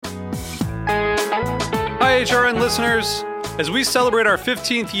HRN listeners. As we celebrate our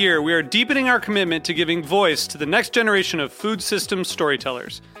 15th year, we are deepening our commitment to giving voice to the next generation of food systems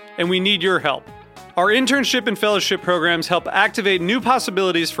storytellers, and we need your help. Our internship and fellowship programs help activate new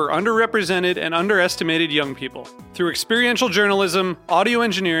possibilities for underrepresented and underestimated young people through experiential journalism, audio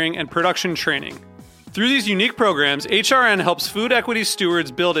engineering, and production training. Through these unique programs, HRN helps food equity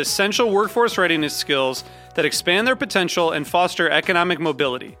stewards build essential workforce readiness skills that expand their potential and foster economic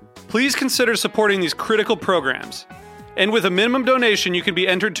mobility. Please consider supporting these critical programs. And with a minimum donation, you can be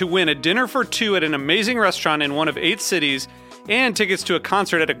entered to win a dinner for two at an amazing restaurant in one of 8 cities and tickets to a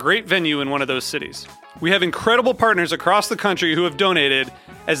concert at a great venue in one of those cities. We have incredible partners across the country who have donated,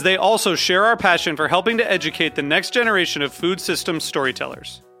 as they also share our passion for helping to educate the next generation of food systems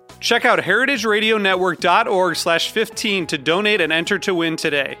storytellers. Check out heritageradionetwork.org/15 to donate and enter to win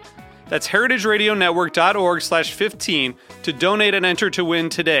today. That's heritageradionetwork.org/15 to donate and enter to win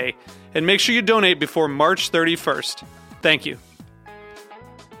today. And make sure you donate before March 31st. Thank you.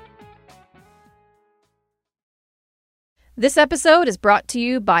 This episode is brought to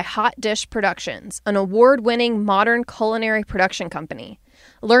you by Hot Dish Productions, an award-winning modern culinary production company.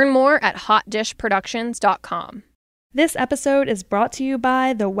 Learn more at hotdishproductions.com. This episode is brought to you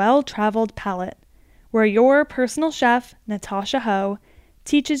by The Well-Traveled Palate, where your personal chef, Natasha Ho,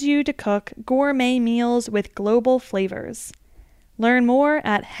 teaches you to cook gourmet meals with global flavors. Learn more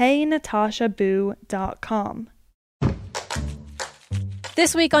at heynatashaboo.com.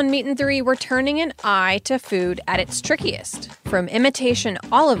 This week on Meat and Three, we're turning an eye to food at its trickiest, from imitation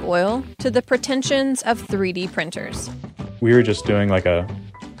olive oil to the pretensions of 3D printers. We were just doing like a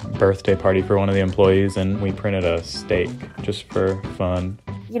birthday party for one of the employees, and we printed a steak just for fun.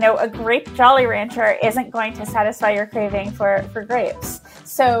 You know, a grape Jolly Rancher isn't going to satisfy your craving for grapes.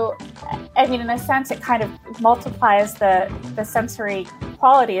 So, I mean, in a sense, it kind of multiplies the sensory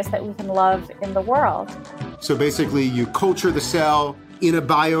qualities that we can love in the world. So basically, you culture the cell in a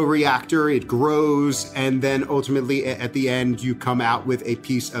bioreactor, it grows, and then ultimately at the end, you come out with a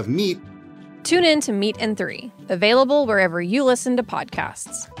piece of meat. Tune in to Meat and Three, available wherever you listen to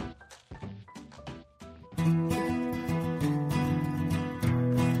podcasts.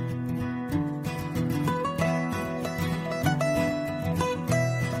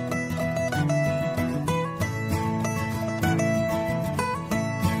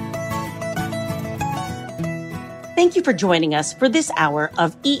 Thank you for joining us for this hour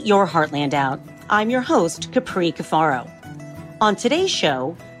of Eat Your Heartland Out. I'm your host, Capri Cafaro. On today's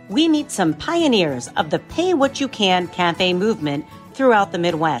show, we meet some pioneers of the Pay What You Can cafe movement throughout the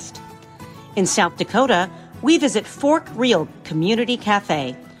Midwest. In South Dakota, we visit Fork Real Community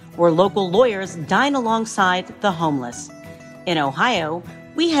Cafe, where local lawyers dine alongside the homeless. In Ohio,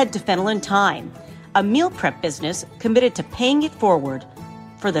 we head to Fenelon Thyme, a meal prep business committed to paying it forward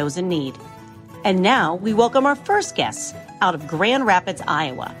for those in need. And now we welcome our first guests out of Grand Rapids,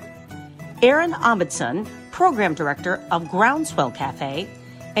 Iowa. Aaron Ahmedson, Program Director of Groundswell Cafe,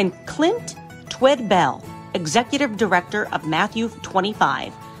 and Clint Twed-Bell, Executive Director of Matthew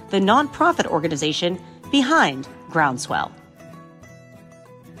 25, the nonprofit organization behind Groundswell.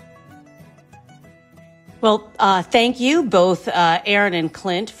 Well, thank you both, Aaron and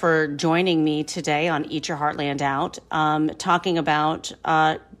Clint, for joining me today on Eat Your Heartland Out, talking about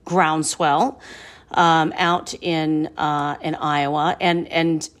Groundswell out in Iowa,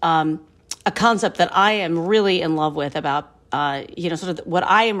 and a concept that I am really in love with about sort of what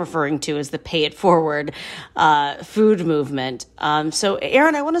I am referring to as the pay it forward food movement. So,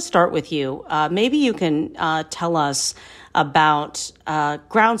 Aaron, I want to start with you. Maybe you can tell us about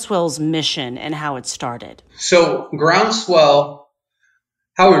Groundswell's mission and how it started. So, Groundswell,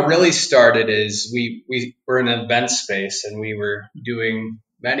 how it really started is we were in an event space and we were doing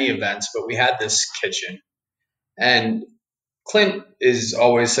many events, but we had this kitchen. And Clint is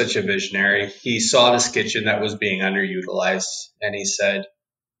always such a visionary. He saw this kitchen that was being underutilized and he said,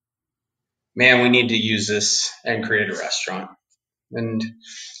 man, we need to use this and create a restaurant. And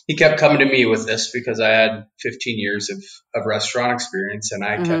he kept coming to me with this because I had 15 years of restaurant experience, and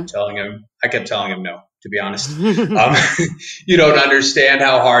I kept telling him no, to be honest. You don't understand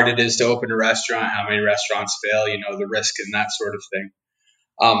how hard it is to open a restaurant, how many restaurants fail, the risk and that sort of thing.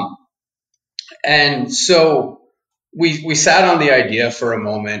 And so we sat on the idea for a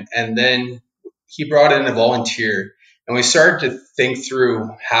moment, and then he brought in a volunteer, and we started to think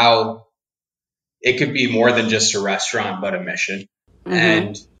through how it could be more than just a restaurant, but a mission.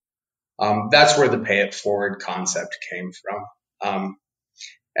 And that's where the pay it forward concept came from.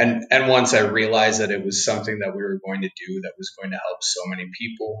 And once I realized that it was something that we were going to do that was going to help so many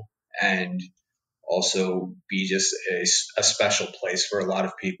people and also be just a special place for a lot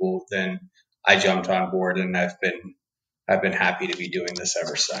of people, then I jumped on board, and I've been happy to be doing this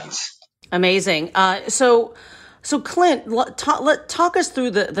ever since. Amazing. So Clint, talk us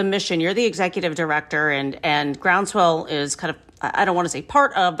through the mission. You're the executive director, and Groundswell is kind of, I don't want to say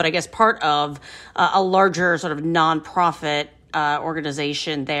part of, but I guess part of a larger sort of nonprofit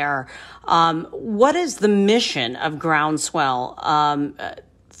organization there. What is the mission of Groundswell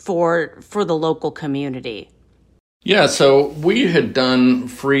for the local community? Yeah, so we had done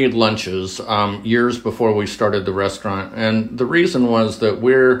free lunches years before we started the restaurant, and the reason was that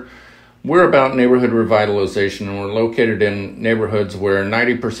we're about neighborhood revitalization, and we're located in neighborhoods where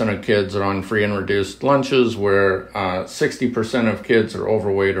 90% of kids are on free and reduced lunches, where 60% of kids are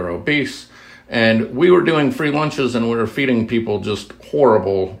overweight or obese. And we were doing free lunches, and we were feeding people just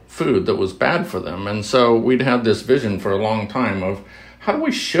horrible food that was bad for them. And so we'd had this vision for a long time of, how do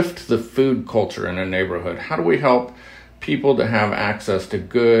we shift the food culture in a neighborhood? How do we help people to have access to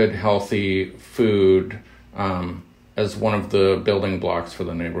good, healthy food as one of the building blocks for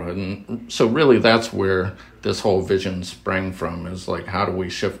the neighborhood? And so really that's where this whole vision sprang from, is like, how do we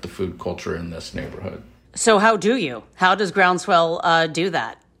shift the food culture in this neighborhood? So how does Groundswell do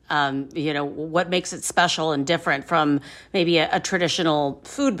that? What makes it special and different from maybe a traditional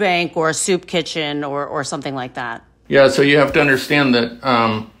food bank or a soup kitchen or something like that? Yeah, so you have to understand that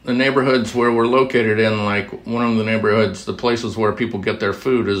the neighborhoods where we're located in, like one of the neighborhoods, the places where people get their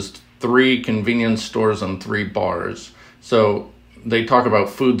food is 3 convenience stores and 3 bars. So they talk about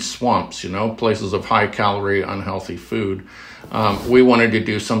food swamps, places of high calorie, unhealthy food. We wanted to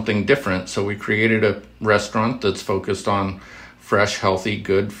do something different, so we created a restaurant that's focused on fresh, healthy,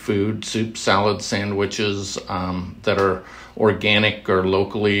 good food, soup, salad, sandwiches that are organic or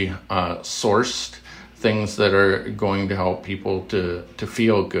locally sourced, things that are going to help people to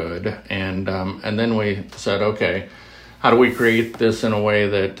feel good. And then we said, okay, how do we create this in a way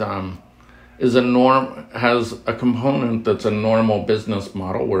that has a component that's a normal business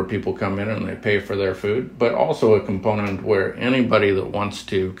model where people come in and they pay for their food, but also a component where anybody that wants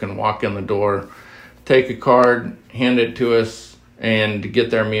to can walk in the door, take a card, hand it to us, and get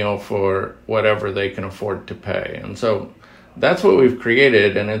their meal for whatever they can afford to pay. And so that's what we've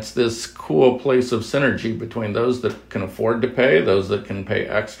created, and it's this cool place of synergy between those that can afford to pay, those that can pay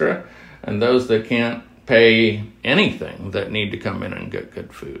extra, and those that can't pay anything that need to come in and get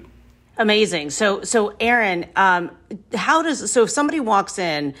good food. Amazing. So Aaron, if somebody walks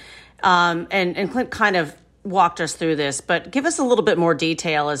in, and Clint kind of walked us through this, but give us a little bit more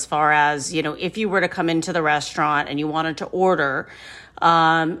detail as far as, if you were to come into the restaurant and you wanted to order,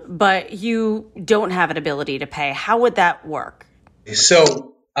 but you don't have an ability to pay, how would that work?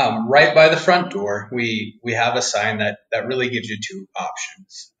 So right by the front door, we have a sign that really gives you 2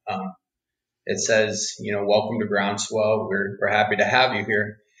 options. It says, welcome to Groundswell. We're happy to have you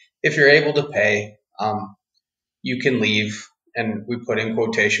here. If you're able to pay, you can leave, and we put in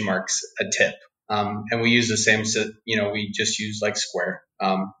quotation marks, a tip. And we use the same, we just use like Square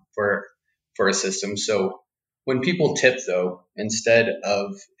for a system. So when people tip, though, instead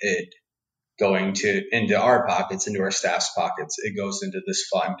of it going into our pockets, into our staff's pockets, it goes into this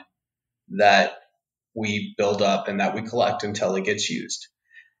fund that we build up and that we collect until it gets used.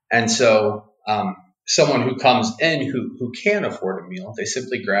 And so someone who comes in who can afford a meal, they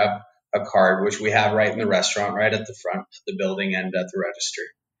simply grab a card, which we have right in the restaurant, right at the front of the building and at the register.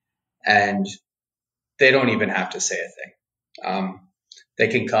 And they don't even have to say a thing. They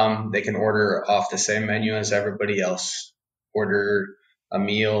can come, they can order off the same menu as everybody else, order a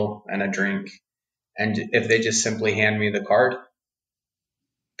meal and a drink. And if they just simply hand me the card,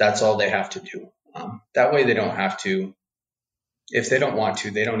 that's all they have to do. That way they don't have to, if they don't want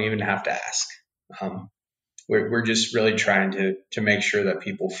to, they don't even have to ask. We're just really trying to make sure that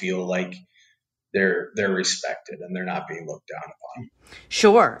people feel like they're respected and they're not being looked down upon.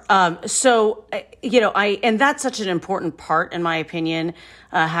 Sure. And that's such an important part, in my opinion,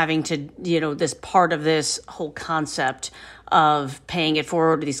 having to, this part of this whole concept of paying it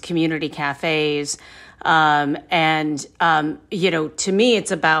forward to these community cafes. To me,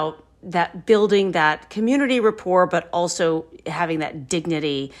 it's about that building that community rapport, but also having that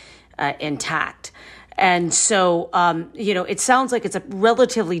dignity intact. And so, it sounds like it's a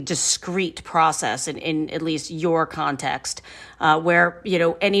relatively discrete process in at least your context, where,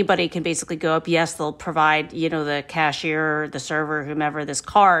 anybody can basically go up. Yes, they'll provide, the cashier, the server, whomever, this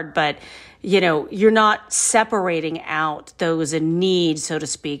card, but, you're not separating out those in need, so to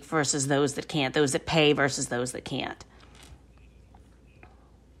speak, versus those that can't, those that pay versus those that can't.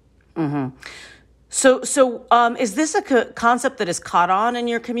 Mm-hmm. So, is this a concept that is caught on in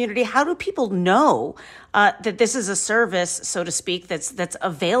your community? How do people know that this is a service, so to speak, that's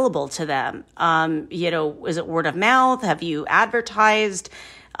available to them? Is it word of mouth? Have you advertised?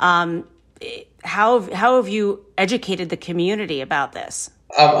 How have you educated the community about this?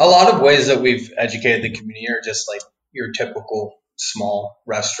 A lot of ways that we've educated the community are just like your typical small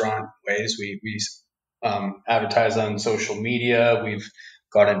restaurant ways. We advertise on social media. We've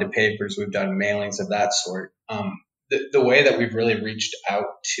got into papers. We've done mailings of that sort. The way that we've really reached out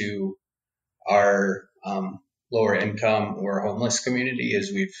to our lower income or homeless community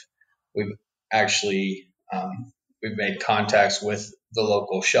is we've actually we've made contacts with the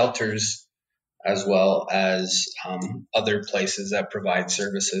local shelters as well as other places that provide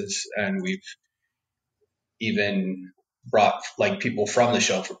services, and we've even brought like people from the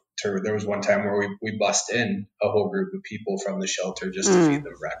shelter. There was one time where we bussed in a whole group of people from the shelter just to feed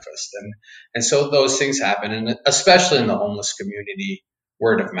them breakfast. And so those things happen. And especially in the homeless community,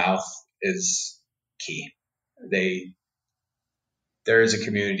 word of mouth is key. There is a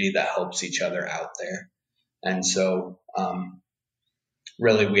community that helps each other out there. And so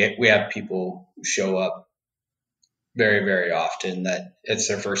really we have people who show up very, very often that it's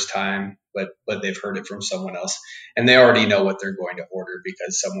their first time, but they've heard it from someone else and they already know what they're going to order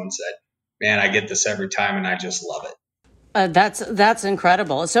because someone said, man, I get this every time and I just love it. That's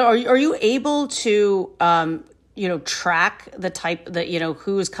incredible. So are you able to, track the type that,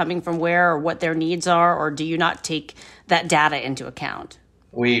 who is coming from where or what their needs are, or do you not take that data into account?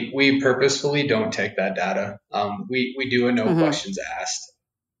 We purposefully don't take that data. We do a no questions asked,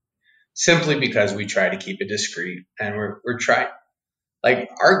 simply because we try to keep it discreet, and we're trying, like,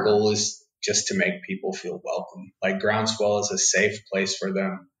 our goal is just to make people feel welcome. Like, Groundswell is a safe place for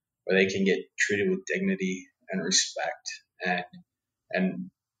them where they can get treated with dignity and respect and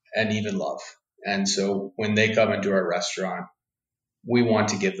even love. And so when they come into our restaurant, we want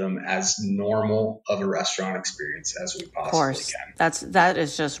to give them as normal of a restaurant experience as we possibly can. That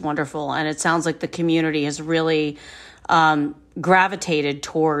is just wonderful. And it sounds like the community has really gravitated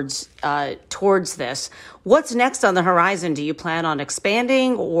towards this. What's next on the horizon? Do you plan on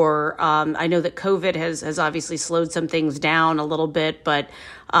expanding, or I know that COVID has obviously slowed some things down a little bit, but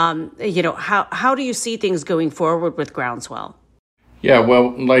how do you see things going forward with Groundswell? Yeah,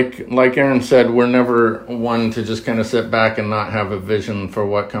 well, like Erin said, we're never one to just kind of sit back and not have a vision for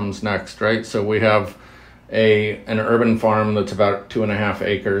what comes next, right? So we have an urban farm that's about 2.5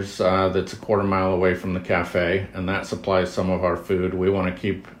 acres that's a quarter mile away from the cafe, and that supplies some of our food. We want to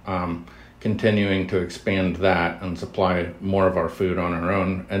keep continuing to expand that and supply more of our food on our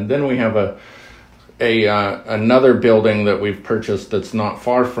own. And then we have another building that we've purchased that's not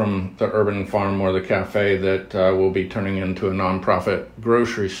far from the urban farm or the cafe that will be turning into a nonprofit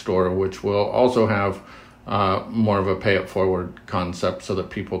grocery store, which will also have more of a pay it forward concept so that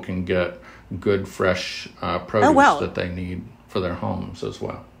people can get good fresh produce that they need for their homes as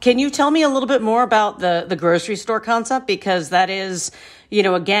well. Can you tell me a little bit more about the grocery store concept? Because that is,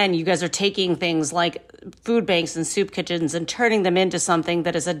 again, you guys are taking things like food banks and soup kitchens and turning them into something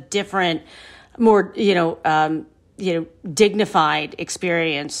that is a different, more, dignified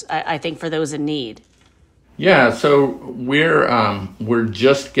experience, I think, for those in need. Yeah, so we're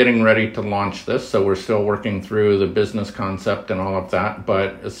just getting ready to launch this, so we're still working through the business concept and all of that,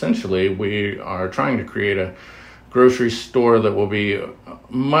 but essentially we are trying to create a grocery store that will be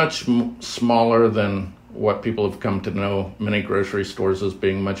much smaller than what people have come to know many grocery stores as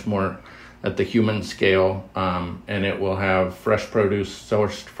being, much more at the human scale, and it will have fresh produce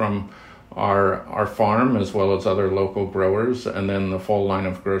sourced from our farm as well as other local growers, and then the full line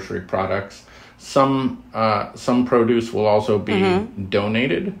of grocery products. Some produce will also be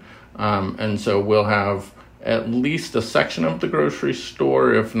donated, and so we'll have at least a section of the grocery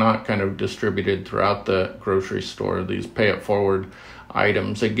store, if not kind of distributed throughout the grocery store, these pay it forward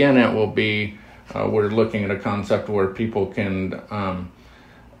items. Again, it will be, we're looking at a concept where people can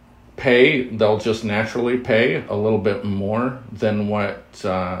pay, they'll just naturally pay a little bit more than what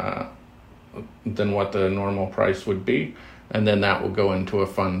the normal price would be. And then that will go into a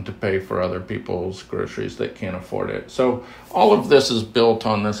fund to pay for other people's groceries that can't afford it. So all of this is built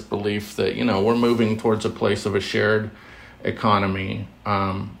on this belief that, we're moving towards a place of a shared economy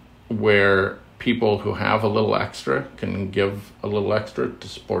where people who have a little extra can give a little extra to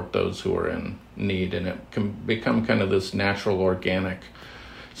support those who are in need. And it can become kind of this natural, organic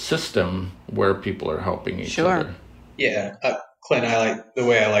system where people are helping each other. Yeah. Clint, the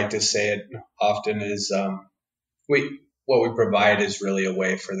way I like to say it often is what we provide is really a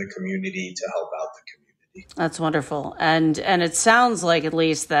way for the community to help out the community. That's wonderful. And it sounds like, at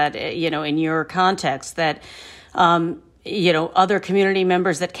least, that, in your context, that, other community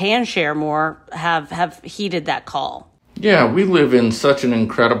members that can share more have heeded that call. Yeah, we live in such an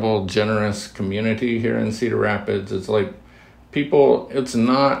incredible, generous community here in Cedar Rapids. It's like it's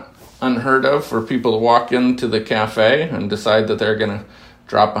not unheard of for people to walk into the cafe and decide that they're going to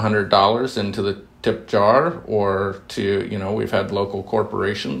drop $100 into the tip jar, or we've had local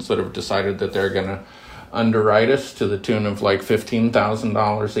corporations that have decided that they're going to underwrite us to the tune of like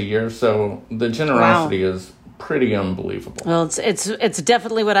 $15,000 a year. So the generosity is pretty unbelievable. Well, it's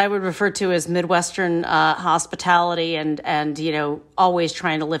definitely what I would refer to as Midwestern hospitality, and always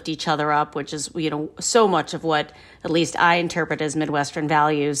trying to lift each other up, which is so much of what at least I interpret as Midwestern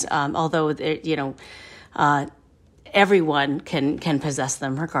values. Although everyone can possess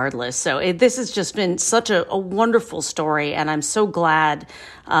them regardless. So this has just been such a wonderful story, and I'm so glad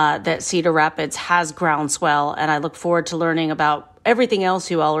that Cedar Rapids has groundswell, and I look forward to learning about everything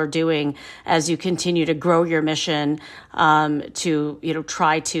else you all are doing as you continue to grow your mission to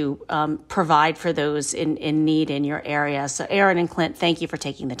try to provide for those in need in your area. So Aaron and Clint, thank you for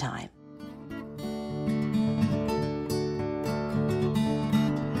taking the time.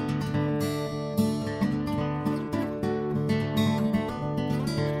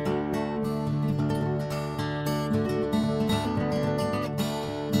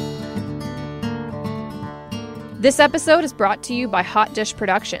 This episode is brought to you by Hot Dish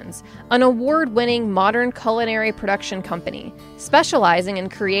Productions, an award-winning modern culinary production company specializing in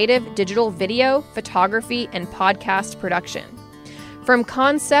creative digital video, photography, and podcast production. From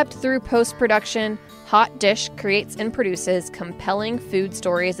concept through post-production, Hot Dish creates and produces compelling food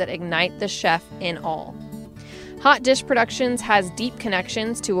stories that ignite the chef in all. Hot Dish Productions has deep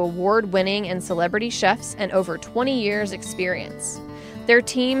connections to award-winning and celebrity chefs and over 20 years' experience. Their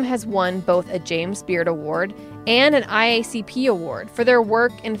team has won both a James Beard Award and an IACP award for their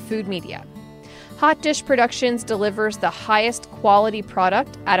work in food media. Hot Dish Productions delivers the highest quality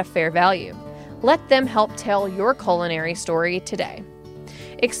product at a fair value. Let them help tell your culinary story today.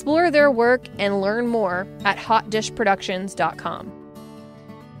 Explore their work and learn more at hotdishproductions.com.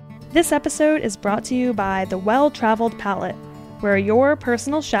 This episode is brought to you by The Well-Traveled Palate, where your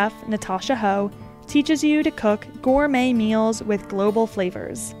personal chef, Natasha Ho, teaches you to cook gourmet meals with global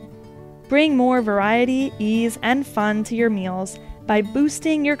flavors. Bring more variety, ease, and fun to your meals by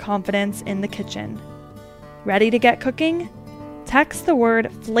boosting your confidence in the kitchen. Ready to get cooking? Text the word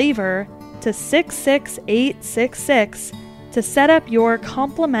flavor to 66866 to set up your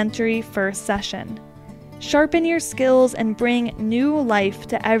complimentary first session. Sharpen your skills and bring new life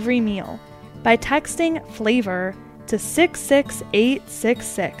to every meal by texting flavor to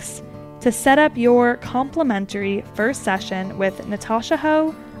 66866 to set up your complimentary first session with Natasha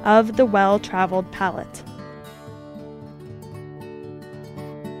Ho of The Well-Traveled Palate.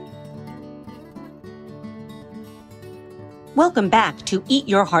 Welcome back to Eat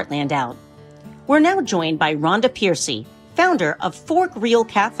Your Heartland Out. We're now joined by Rhonda Piercy, founder of Fork Real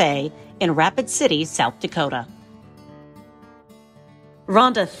Cafe in Rapid City, South Dakota.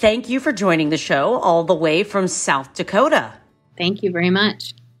 Rhonda, thank you for joining the show all the way from South Dakota. Thank you very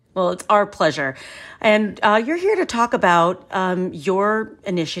much. Well, it's our pleasure. And you're here to talk about your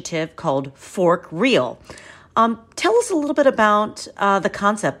initiative called Fork Real. Tell us a little bit about the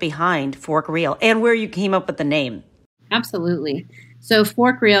concept behind Fork Real and where you came up with the name. Absolutely. So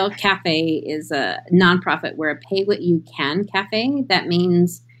Fork Real Cafe is a nonprofit. We're a pay-what-you-can cafe. That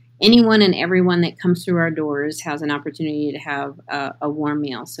means anyone and everyone that comes through our doors has an opportunity to have a warm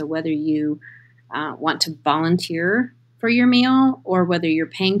meal. So whether you want to volunteer for your meal, or whether you're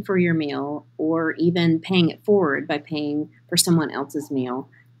paying for your meal, or even paying it forward by paying for someone else's meal,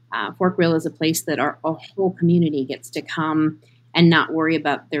 Fork Real is a place that our whole community gets to come and not worry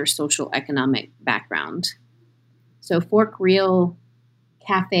about their social economic background. So Fork Real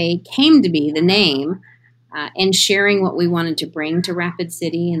Cafe came to be the name, and sharing what we wanted to bring to Rapid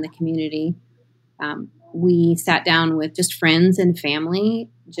City and the community. We sat down with just friends and family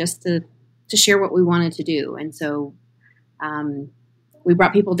just to share what we wanted to do. And so we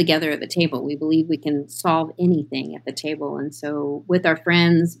brought people together at the table. We believe we can solve anything at the table. And so with our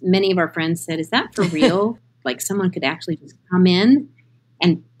friends, many of our friends said, is that for real? Like someone could actually just come in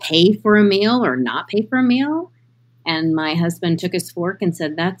and pay for a meal or not pay for a meal? And my husband took his fork and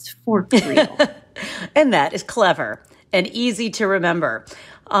said, that's Fork Real. And that is clever and easy to remember.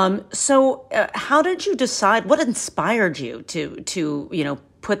 So how did you decide, what inspired you to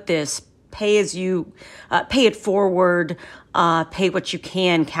put this pay it forward, pay what you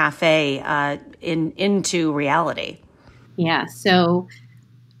can cafe into reality? Yeah. So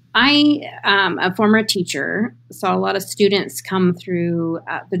I, a former teacher, saw a lot of students come through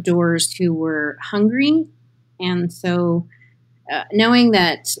the doors who were hungry. And so knowing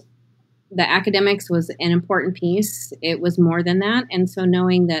that the academics was an important piece, it was more than that. And so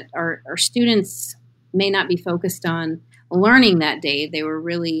knowing that our students may not be focused on learning that day, they were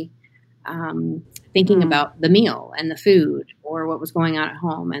really thinking about the meal and the food or what was going on at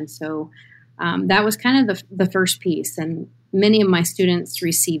home. And so that was kind of the first piece. And many of my students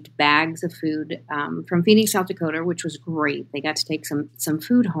received bags of food from Phoenix, South Dakota, which was great. They got to take some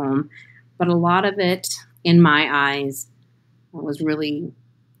food home, but a lot of it, in my eyes, was really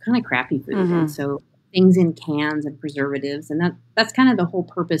kind of crappy food. Mm-hmm. And so things in cans and preservatives, and that's kind of the whole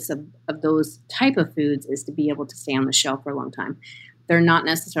purpose of those type of foods, is to be able to stay on the shelf for a long time. They're not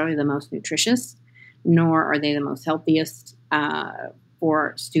necessarily the most nutritious, nor are they the most healthiest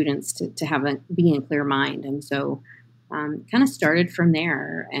for students to be in clear mind. And so kind of started from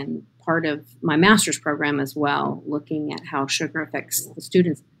there, and part of my master's program as well, looking at how sugar affects the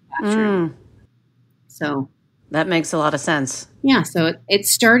students in the classroom. So that makes a lot of sense. Yeah, so it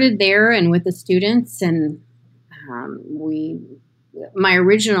started there and with the students, and my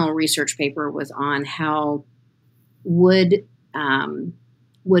original research paper was on how would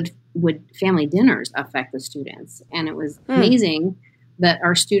family dinners affect the students, and it was amazing that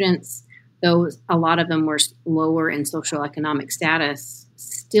our students, though a lot of them were lower in socioeconomic status,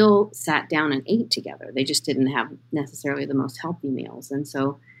 still sat down and ate together. They just didn't have necessarily the most healthy meals. And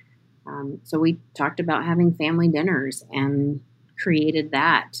so we talked about having family dinners and created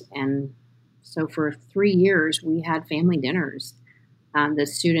that. And so for 3 years, we had family dinners. The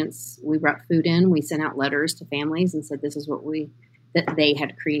students, we brought food in, we sent out letters to families and said this is what that they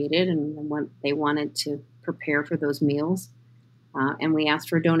had created and what they wanted to prepare for those meals. And we asked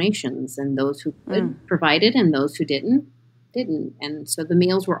for donations, and those who could provided, and those who didn't. And so the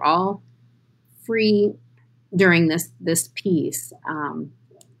meals were all free during this piece.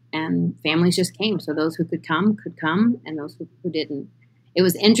 And families just came. So those who could come, and those who didn't. It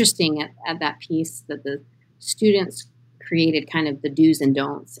was interesting at that piece that the students created kind of the do's and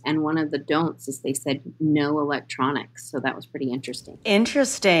don'ts. And one of the don'ts is they said no electronics. So that was pretty interesting.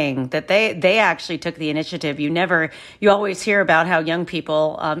 Interesting that they actually took the initiative. You always hear about how young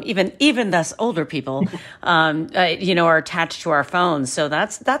people, even thus older people, are attached to our phones. So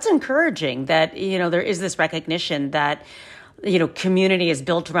that's encouraging that, there is this recognition that, community is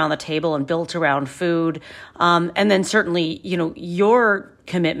built around the table and built around food. And then certainly, your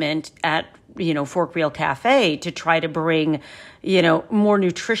commitment at Fork Real Cafe to try to bring, more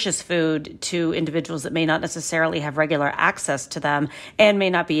nutritious food to individuals that may not necessarily have regular access to them and may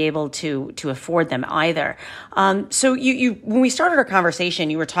not be able to afford them either. So you when we started our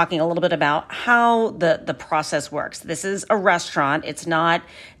conversation, you were talking a little bit about how the process works. This is a restaurant. It's not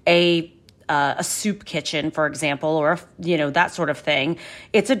a soup kitchen, for example, or, that sort of thing.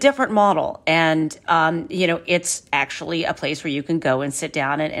 It's a different model. And, it's actually a place where you can go and sit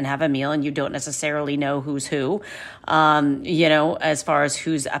down and have a meal, and you don't necessarily know who's who, as far as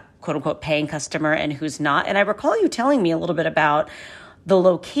who's a quote unquote paying customer and who's not. And I recall you telling me a little bit about the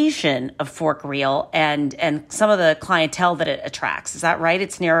location of Fork Real and some of the clientele that it attracts. Is that right?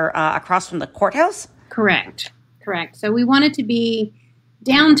 It's near across from the courthouse? Correct. So we wanted to be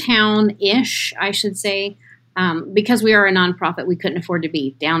downtown-ish, I should say, because we are a nonprofit, we couldn't afford to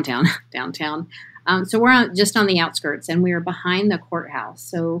be downtown. So we're just on the outskirts, and we are behind the courthouse.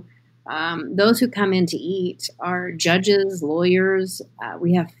 So those who come in to eat are judges, lawyers.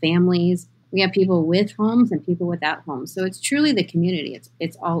 We have families. We have people with homes and people without homes. So it's truly the community.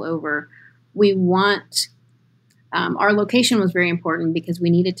 It's all over. We want our location was very important because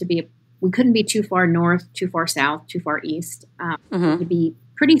we needed to be. We couldn't be too far north, too far south, too far east. To be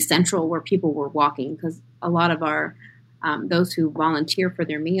pretty central where people were walking, because a lot of our those who volunteer for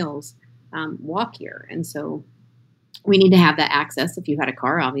their meals walk here, and so we need to have that access. If you had a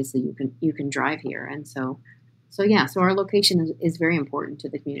car, obviously you can drive here, and so our location is very important to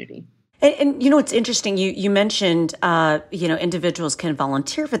the community. And it's interesting. You mentioned, individuals can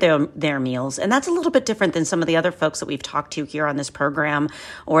volunteer for their meals, and that's a little bit different than some of the other folks that we've talked to here on this program,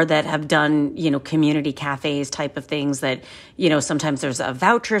 or that have done, community cafes type of things that, sometimes there's a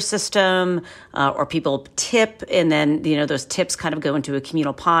voucher system, or people tip, and then, those tips kind of go into a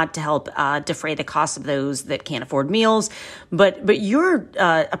communal pot to help defray the cost of those that can't afford meals. But your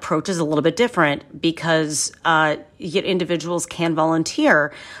approach is a little bit different because individuals can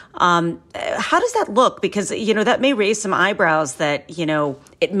volunteer. How does that look? Because, that may raise some eyebrows that,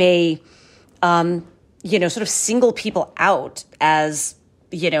 it may, sort of single people out as,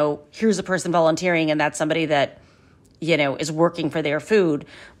 here's a person volunteering and that's somebody that is working for their food,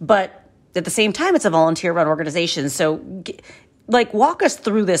 but at the same time, it's a volunteer-run organization. So, walk us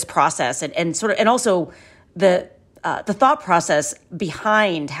through this process and also the thought process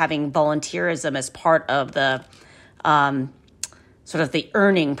behind having volunteerism as part of the sort of the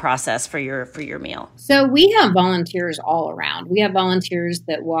earning process for your meal. So we have volunteers all around. We have volunteers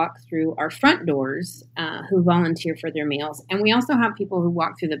that walk through our front doors who volunteer for their meals. And we also have people who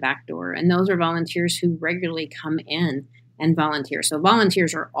walk through the back door. And those are volunteers who regularly come in and volunteer. So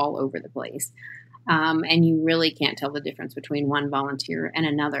volunteers are all over the place. And you really can't tell the difference between one volunteer and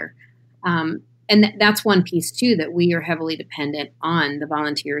another. And that's one piece, too, that we are heavily dependent on the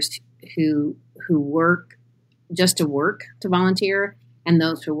volunteers who work just to volunteer, and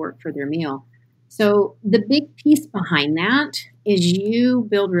those who work for their meal. So the big piece behind that is you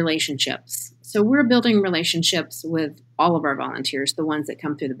build relationships. So we're building relationships with all of our volunteers, the ones that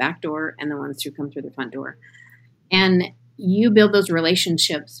come through the back door and the ones who come through the front door. And you build those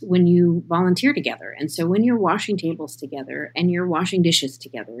relationships when you volunteer together. And so when you're washing tables together and you're washing dishes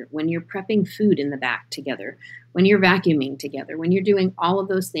together, when you're prepping food in the back together, when you're vacuuming together, when you're doing all of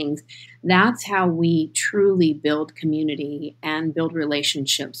those things, that's how we truly build community and build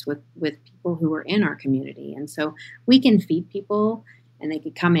relationships with people who are in our community. And so we can feed people and they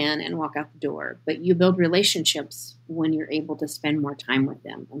could come in and walk out the door, but you build relationships when you're able to spend more time with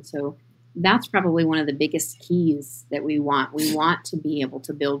them. And so that's probably one of the biggest keys that we want. We want to be able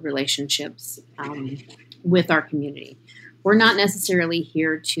to build relationships with our community. We're not necessarily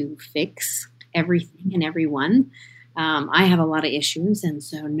here to fix everything and everyone. I have a lot of issues, and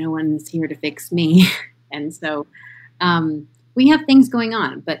so no one's here to fix me. And so we have things going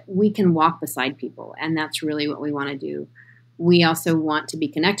on, but we can walk beside people, and that's really what we want to do. We also want to be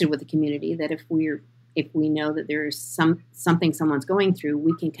connected with the community, that if we know that there's something someone's going through,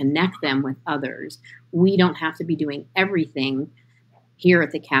 we can connect them with others. We don't have to be doing everything here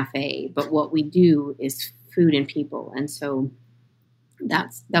at the cafe, but what we do is food and people. And so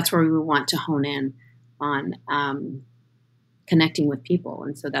that's where we want to hone in on connecting with people.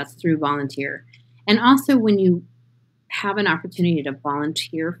 And so that's through volunteer. And also when you have an opportunity to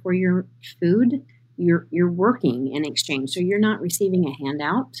volunteer for your food, you're working in exchange. So you're not receiving a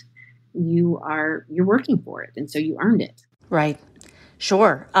handout. You're working for it. And so you earned it. Right.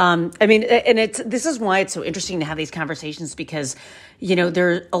 Sure. This is why it's so interesting to have these conversations, because,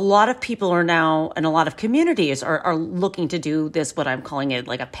 there a lot of people are now, and a lot of communities are looking to do this, what I'm calling it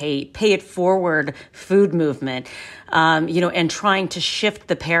like a pay it forward food movement, and trying to shift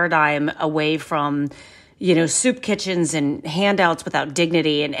the paradigm away from, soup kitchens and handouts without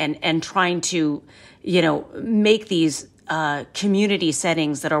dignity and trying to, make these community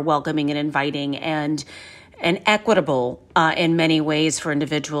settings that are welcoming and inviting and equitable in many ways for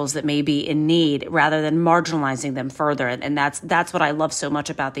individuals that may be in need, rather than marginalizing them further. And that's what I love so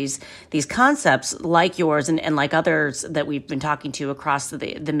much about these concepts like yours and like others that we've been talking to across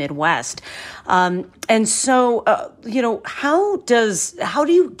the Midwest. And so, how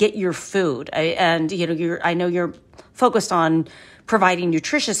do you get your food? I know you're focused on providing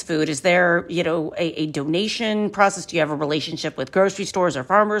nutritious food. Is there, a donation process? Do you have a relationship with grocery stores or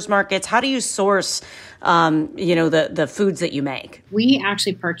farmers markets? How do you source, the foods that you make? We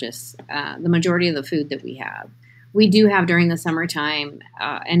actually purchase the majority of the food that we have. We do have during the summertime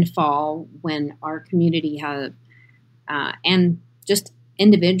and fall, when our community has, and just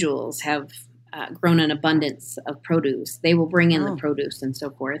individuals have grown an abundance of produce. They will bring in the produce and so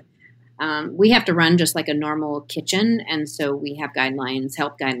forth. We have to run just like a normal kitchen. And so we have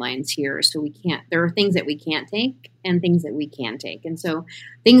health guidelines here. So there are things that we can't take and things that we can take. And so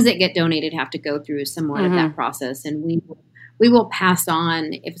things that get donated have to go through somewhat of that process. And we will pass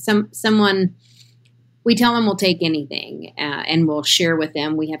on if someone, we tell them we'll take anything and we'll share with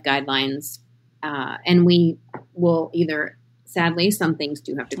them. We have guidelines and we will sadly, some things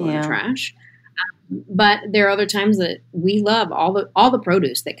do have to go in the trash. But there are other times that we love all the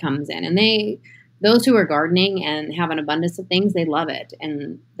produce that comes in, and those who are gardening and have an abundance of things, they love it.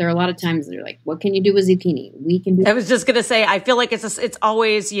 And there are a lot of times they're like, "What can you do with zucchini?" We can do. I was just gonna say, I feel like it's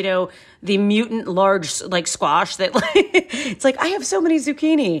always the mutant large like squash that it's like I have so many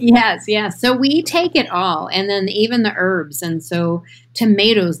zucchini. Yes. So we take it all, and then even the herbs, and so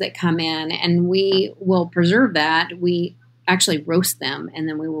tomatoes that come in, and we will preserve that. We actually roast them, and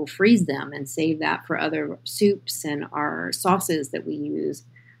then we will freeze them and save that for other soups and our sauces that we use.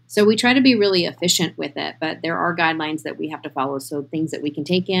 So we try to be really efficient with it, but there are guidelines that we have to follow. So things that we can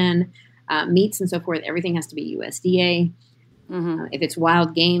take in, meats and so forth, everything has to be USDA. If it's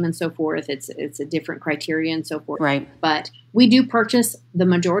wild game and so forth, it's a different criteria and so forth. Right. But we do purchase the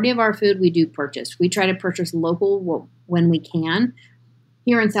majority of our food. We try to purchase local when we can.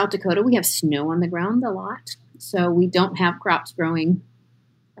 Here in South Dakota, we have snow on the ground a lot, so we don't have crops growing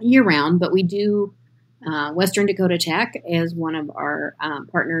year round. But we do. Western Dakota Tech is one of our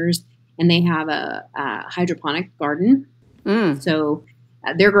partners, and they have a hydroponic garden. So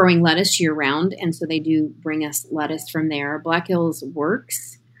they're growing lettuce year round, and so they do bring us lettuce from there. Black Hills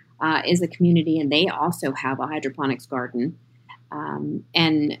Works is a community, and they also have a hydroponics garden.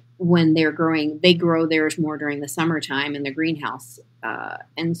 And when they're growing, they grow theirs more during the summertime in the greenhouse.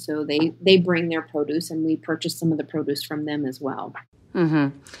 And so they bring their produce, and we purchase some of the produce from them as well.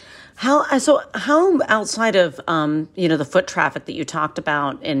 Mm-hmm. How outside of the foot traffic that you talked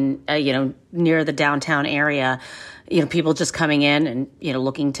about in near the downtown area, people just coming in and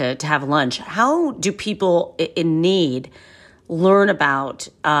looking to have lunch, how do people in need learn about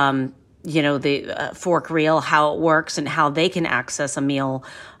the Fork Reel, how it works, and how they can access a meal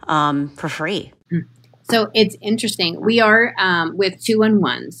for free? So it's interesting. We are with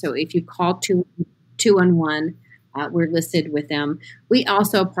 211. So if you call 211. We're listed with them. We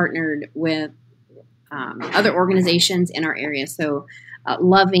also partnered with other organizations in our area. So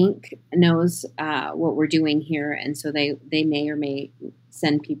Love Inc. knows what we're doing here, and so they may or may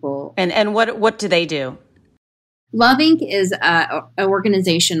send people. And what do they do? Love Inc. is an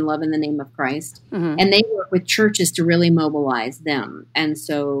organization, Love in the Name of Christ, and they work with churches to really mobilize them, and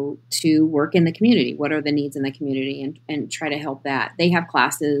so to work in the community. What are the needs in the community, and try to help that. They have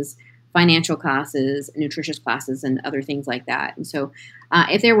classes, financial classes, nutritious classes, and other things like that. And so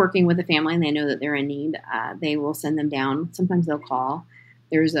if they're working with a family and they know that they're in need, they will send them down. Sometimes they'll call.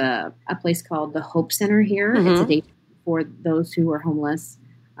 There's a place called the Hope Center here. It's a day for those who are homeless,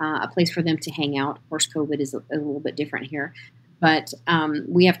 a place for them to hang out. Of course, COVID is a little bit different here. But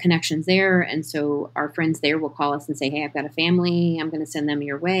we have connections there. And so our friends there will call us and say, hey, I've got a family. I'm going to send them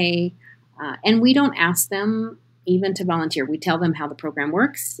your way. And we don't ask them even to volunteer. We tell them how the program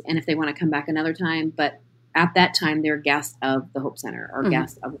works and if they want to come back another time. But at that time, they're guests of the Hope Center or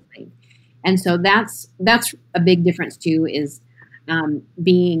guests of the thing. And so that's a big difference too, is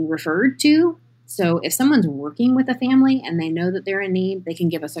being referred to. So if someone's working with a family and they know that they're in need, they can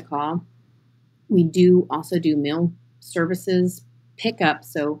give us a call. We do also do meal services pickup.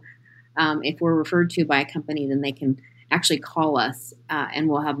 So if we're referred to by a company, then they can actually call us and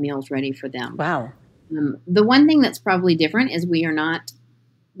we'll have meals ready for them. Wow. The one thing that's probably different is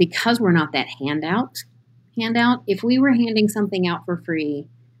because we're not that handout. If we were handing something out for free,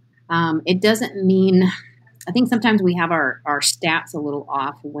 it doesn't mean, I think sometimes we have our stats a little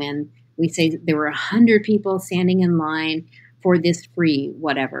off when we say there were 100 people standing in line for this free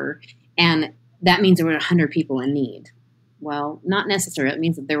whatever, and that means there were 100 people in need. Well, not necessarily. It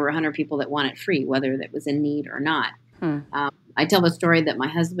means that there were 100 people that want it free, whether that was in need or not. I tell the story that my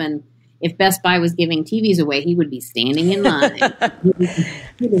husband, if Best Buy was giving TVs away, he would be standing in line. For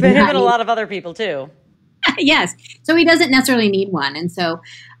him and a lot of other people too. Yes. So he doesn't necessarily need one. And so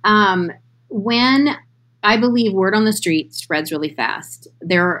when I believe word on the street spreads really fast,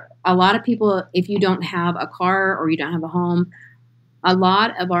 there are a lot of people, if you don't have a car or you don't have a home, a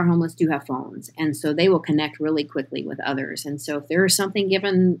lot of our homeless do have phones. And so they will connect really quickly with others. And so if there is something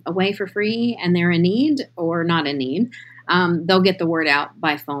given away for free and they're in need or not in need, they'll get the word out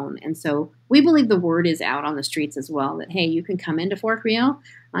by phone. And so we believe the word is out on the streets as well, that, hey, you can come into Fork Reel,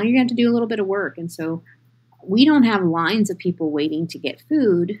 you're going to have to do a little bit of work. And so we don't have lines of people waiting to get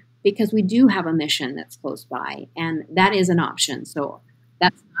food because we do have a mission that's close by, and that is an option. So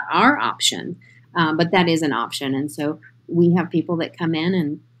that's not our option, but that is an option. And so we have people that come in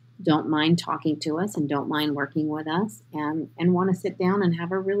and don't mind talking to us and don't mind working with us and want to sit down and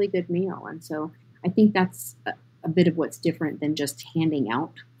have a really good meal. And so I think that's a bit of what's different than just handing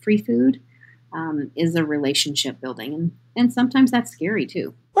out free food, is a relationship building. And sometimes that's scary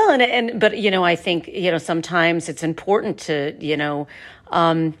too. Well, but I think, sometimes it's important to,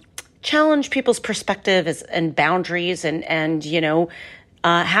 challenge people's perspectives and boundaries and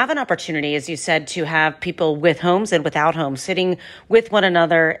have an opportunity, as you said, to have people with homes and without homes sitting with one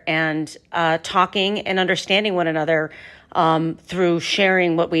another and talking and understanding one another through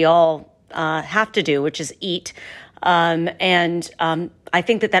sharing what we all have to do, which is eat. I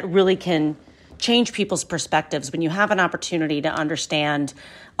think that really can change people's perspectives. When you have an opportunity to understand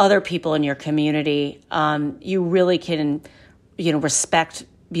other people in your community, you really can, respect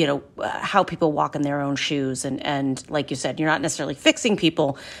how people walk in their own shoes. And like you said, you're not necessarily fixing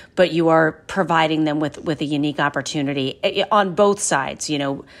people, but you are providing them with a unique opportunity on both sides,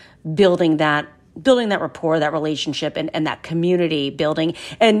 building that building that rapport, that relationship, and that community building.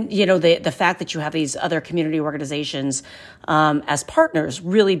 And, you know, the fact that you have these other community organizations as partners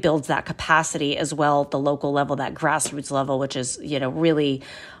really builds that capacity as well at the local level, that grassroots level, which is, you know, really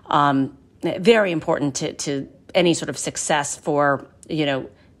very important to any sort of success for, you know,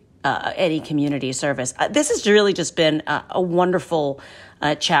 any community service. This has really just been a wonderful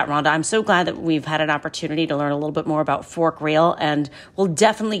chat, Rhonda. I'm so glad that we've had an opportunity to learn a little bit more about Fork Real, and we'll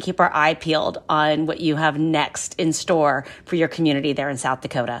definitely keep our eye peeled on what you have next in store for your community there in South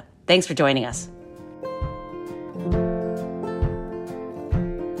Dakota. Thanks for joining us.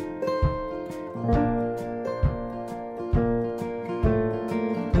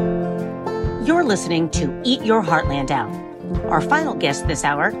 You're listening to Eat Your Heartland Out. Our final guest this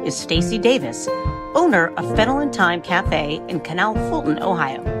hour is Stacy Davis, owner of Fennel and Thyme Cafe in Canal Fulton,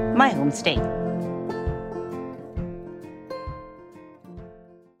 Ohio, my home state.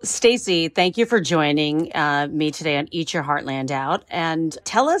 Stacy, thank you for joining me today on Eat Your Heartland Out, and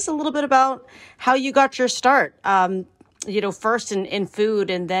tell us a little bit about how you got your start. You know, first in food,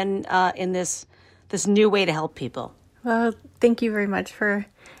 and then in this new way to help people. Well, thank you very much for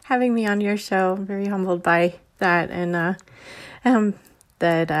having me on your show. I'm very humbled by that, and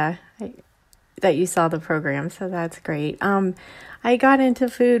that you saw the program, so that's great. I got into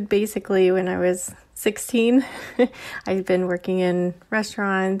food basically when I was 16. I've been working in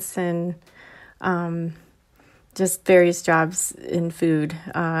restaurants and just various jobs in food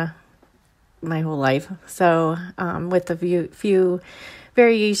my whole life. So with a few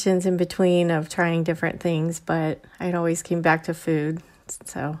variations in between of trying different things, but I'd always came back to food.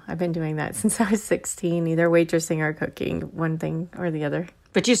 So I've been doing that since I was 16, either waitressing or cooking, one thing or the other.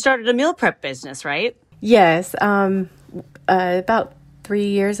 But you started a meal prep business, right? Yes. About 3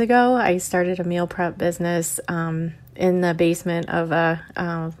 years ago, I started a meal prep business in the basement of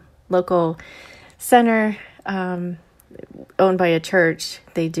a local center owned by a church.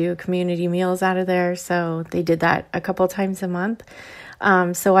 They do community meals out of there. So they did that a couple times a month.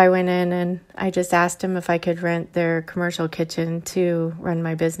 So I went in and I just asked them if I could rent their commercial kitchen to run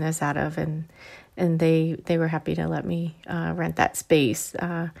my business out of, and they were happy to let me rent that space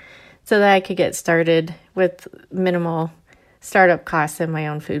so that I could get started with minimal startup costs in my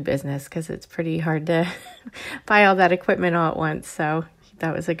own food business, because it's pretty hard to buy all that equipment all at once. So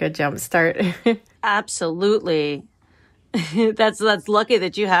that was a good jump start. Absolutely. That's lucky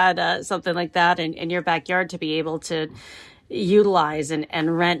that you had something like that in your backyard to be able to utilize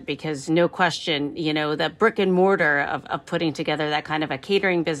and rent, because no question, you know, the brick and mortar of putting together that kind of a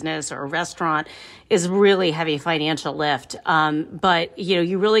catering business or a restaurant is really heavy financial lift. But, you know,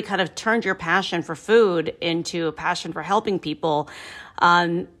 you really kind of turned your passion for food into a passion for helping people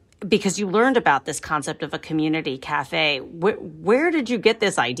because you learned about this concept of a community cafe. Where did you get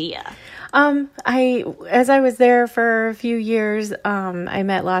this idea? As I was there for a few years, I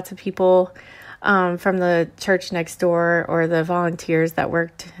met lots of people from the church next door or the volunteers that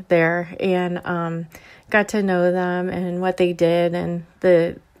worked there, and got to know them and what they did, and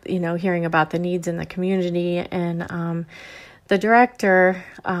hearing about the needs in the community. And the director,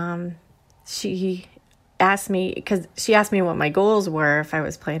 she asked me what my goals were, if I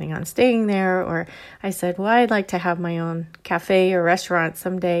was planning on staying there, or I said, well, I'd like to have my own cafe or restaurant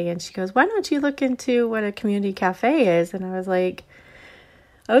someday. And she goes, why don't you look into what a community cafe is? And I was like,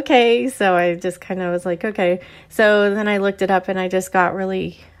 okay. So I just kind of was like, okay. So then I looked it up, and I just got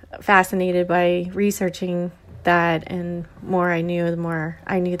really fascinated by researching that, and the more I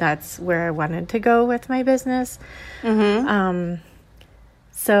knew that's where I wanted to go with my business. Mm-hmm.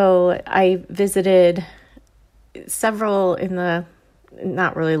 So I visited several in the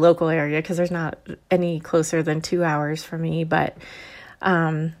not really local area, because there's not any closer than 2 hours from me, but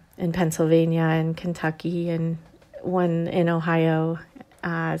in Pennsylvania and Kentucky, and one in Ohio.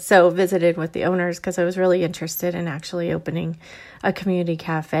 So visited with the owners, because I was really interested in actually opening a community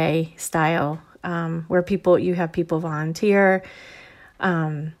cafe style, where you have people volunteer,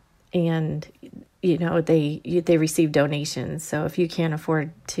 and they receive donations. So if you can't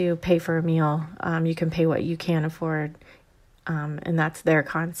afford to pay for a meal, you can pay what you can afford, and that's their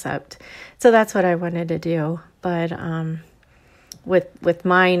concept. So that's what I wanted to do. But with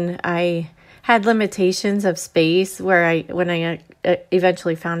mine, I had limitations of space, where when I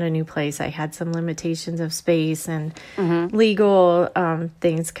eventually found a new place, I had some limitations of space and legal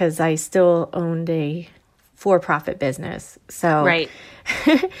things, because I still owned a for-profit business. So, right.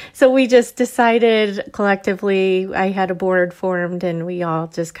 So we just decided collectively, I had a board formed, and we all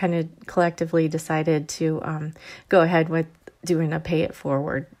just kind of collectively decided to go ahead with doing a pay it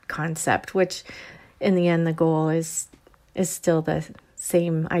forward concept, which in the end, the goal is still the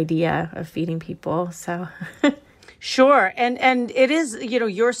same idea of feeding people. So. Sure. And it is,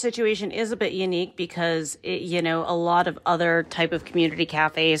 your situation is a bit unique because, a lot of other type of community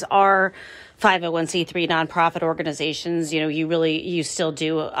cafes are 501c3 nonprofit organizations. You still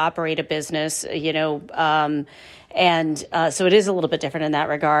do operate a business, so it is a little bit different in that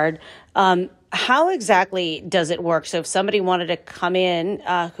regard. How exactly does it work? So if somebody wanted to come in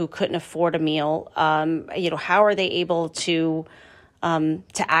who couldn't afford a meal, how are they able to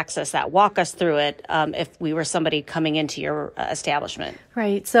access that? Walk us through it if we were somebody coming into your establishment.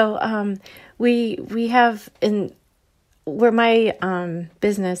 Right. So we have where my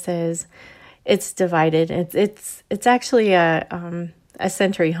business is, it's divided. It's actually a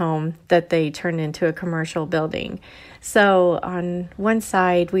Century home that they turned into a commercial building. So on one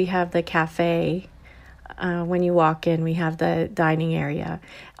side we have the cafe. When you walk in, we have the dining area.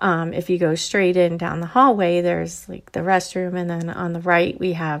 If you go straight in down the hallway, there's like the restroom. And then on the right,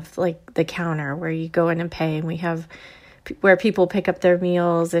 we have like the counter where you go in and pay. And we have where people pick up their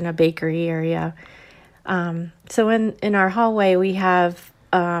meals in a bakery area. So in our hallway, we have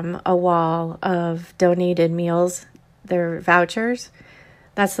a wall of donated meals. They're vouchers.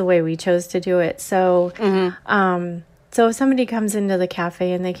 That's the way we chose to do it. So, so if somebody comes into the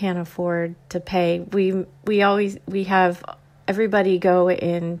cafe and they can't afford to pay, we have everybody go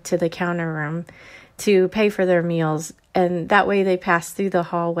into the counter room to pay for their meals, and that way they pass through the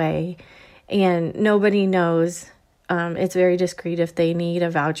hallway, and nobody knows. It's very discreet. If they need a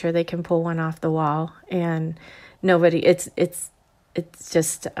voucher, they can pull one off the wall, and nobody. It's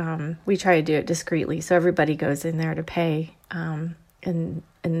just we try to do it discreetly, so everybody goes in there to pay, and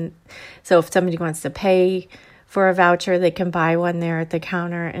so if somebody wants to pay for a voucher, they can buy one there at the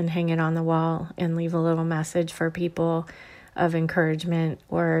counter and hang it on the wall and leave a little message for people of encouragement,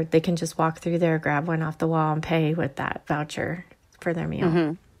 or they can just walk through there, grab one off the wall and pay with that voucher for their meal.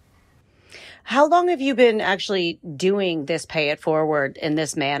 Mm-hmm. How long have you been actually doing this Pay It Forward in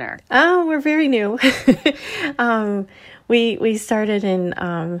this manner? Oh, we're very new. We started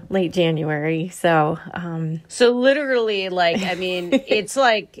in late January. So literally it's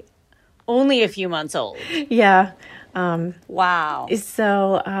like only a few months old. Yeah. Wow.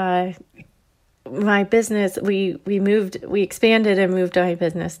 So my business, we expanded and moved my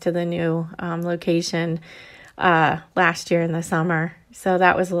business to the new location last year in the summer. So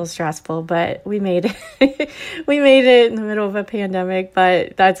that was a little stressful, but we made it. We made it in the middle of a pandemic,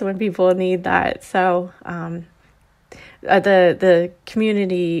 but that's when people need that. So the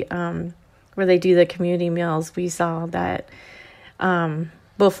community where they do the community meals, we saw that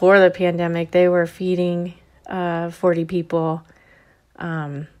before the pandemic, they were feeding 40 people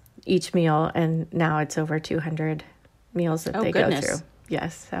each meal, and now it's over 200 meals that they go through.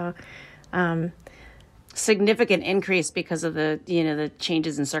 Yes, so significant increase because of the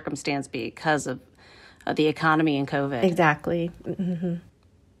changes in circumstance because of the economy and COVID. Exactly. Mm-hmm.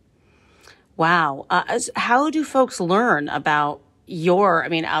 Wow. How do folks learn about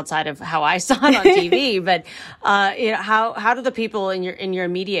outside of how I saw it on TV, but how do the people in your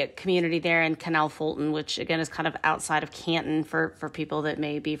immediate community there in Canal Fulton, which again is kind of outside of Canton for people that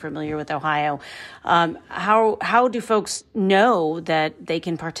may be familiar with Ohio, how do folks know that they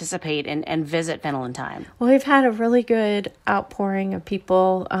can participate and visit Fennel & Thyme? Well, we've had a really good outpouring of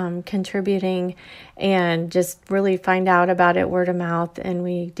people contributing and just really find out about it word of mouth, and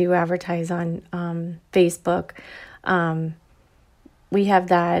we do advertise on Facebook. We have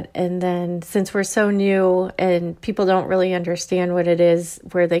that. And then since we're so new and people don't really understand what it is,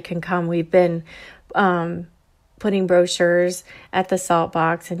 where they can come, we've been putting brochures at the Salt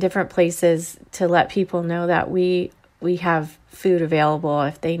Box and different places to let people know that we have food available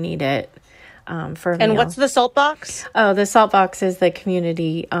if they need it for a meal. And what's the Salt Box? Oh, the Salt Box is the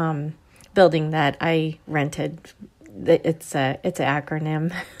community building that I rented. It's an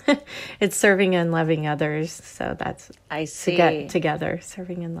acronym. It's serving and loving others. So that's I see. To get together,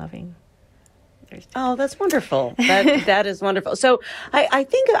 serving and loving. Oh, that's wonderful. That is wonderful. So I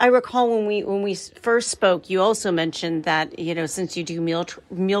think I recall when we first spoke, you also mentioned that since you do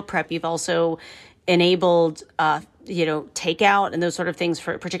meal prep, you've also enabled takeout and those sort of things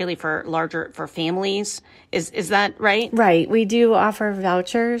particularly for families. Is that right? Right. We do offer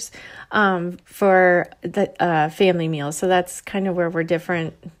vouchers for the family meals. So that's kind of where we're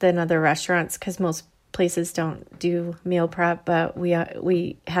different than other restaurants, because most places don't do meal prep, but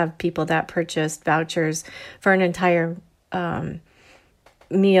we have people that purchase vouchers for an entire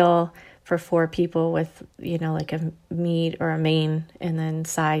meal for 4 people with like a meat or a main, and then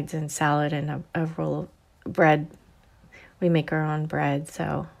sides and salad and a roll of bread. We make our own bread,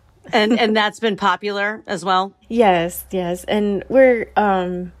 so And that's been popular as well? Yes. And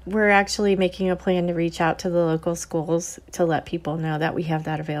we're actually making a plan to reach out to the local schools to let people know that we have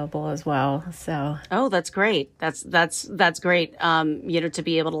that available as well. So oh, that's great. That's great. To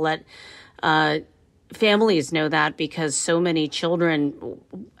be able to let families know that, because so many children,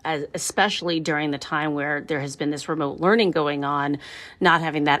 especially during the time where there has been this remote learning going on, not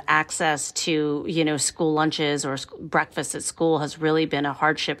having that access to, school lunches or breakfast at school has really been a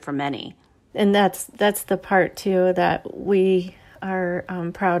hardship for many. And that's the part too that we are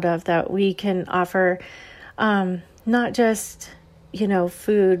proud of, that we can offer not just,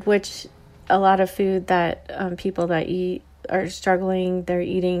 food, which a lot of food that people that eat are struggling. They're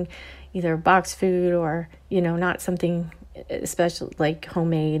eating either box food or, not something special like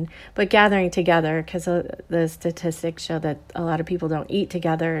homemade, but gathering together, because the statistics show that a lot of people don't eat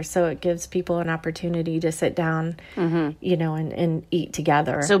together. So it gives people an opportunity to sit down, and eat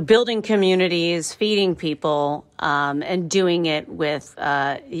together. So building communities, feeding people, and doing it with,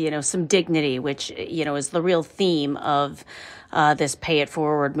 some dignity, which, is the real theme of this Pay It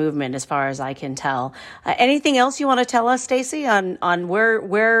Forward movement, as far as I can tell. Anything else you want to tell us, Stacey, on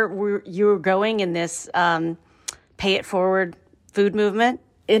where you're going in this Pay It Forward food movement?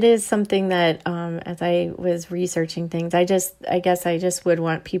 It is something that, as I was researching things, I guess I just would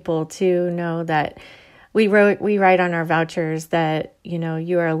want people to know that we write on our vouchers that,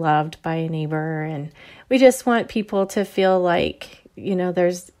 you are loved by a neighbor, and we just want people to feel like,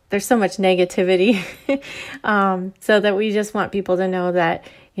 there's so much negativity, so that we just want people to know that,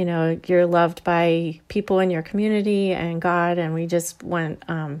 you're loved by people in your community and God, and we just want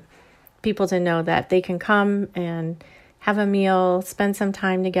people to know that they can come and have a meal, spend some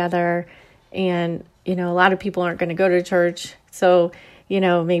time together, and, a lot of people aren't going to go to church, so,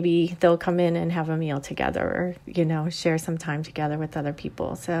 maybe they'll come in and have a meal together, or, share some time together with other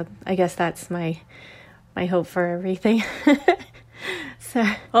people. So I guess that's my hope for everything. So.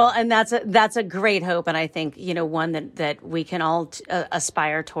 Well, and that's a great hope, and I think one that we can all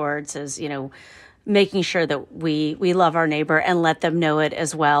aspire towards is making sure that we love our neighbor and let them know it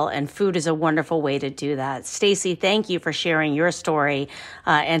as well. And food is a wonderful way to do that. Stacey, thank you for sharing your story,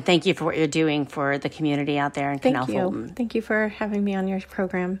 and thank you for what you're doing for the community out there in Canal Fulton. Thank you for having me on your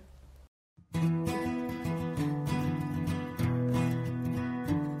program.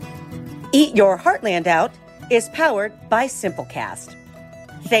 Eat Your Heartland Out is powered by Simplecast.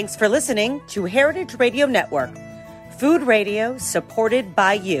 Thanks for listening to Heritage Radio Network, food radio supported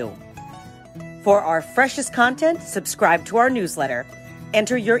by you. For our freshest content, subscribe to our newsletter.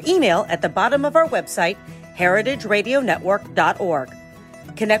 Enter your email at the bottom of our website, heritageradionetwork.org.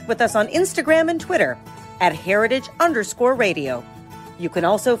 Connect with us on Instagram and Twitter at @heritage_radio. You can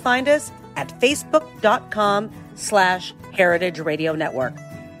also find us at facebook.com/Heritage Radio Network.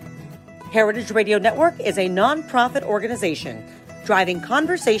 Heritage Radio Network is a nonprofit organization driving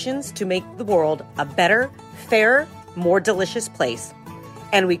conversations to make the world a better, fairer, more delicious place.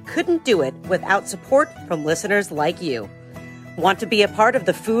 And we couldn't do it without support from listeners like you. Want to be a part of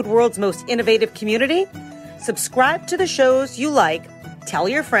the food world's most innovative community? Subscribe to the shows you like, tell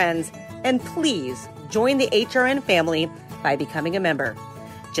your friends, and please join the HRN family by becoming a member.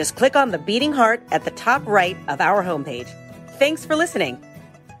 Just click on the beating heart at the top right of our homepage. Thanks for listening.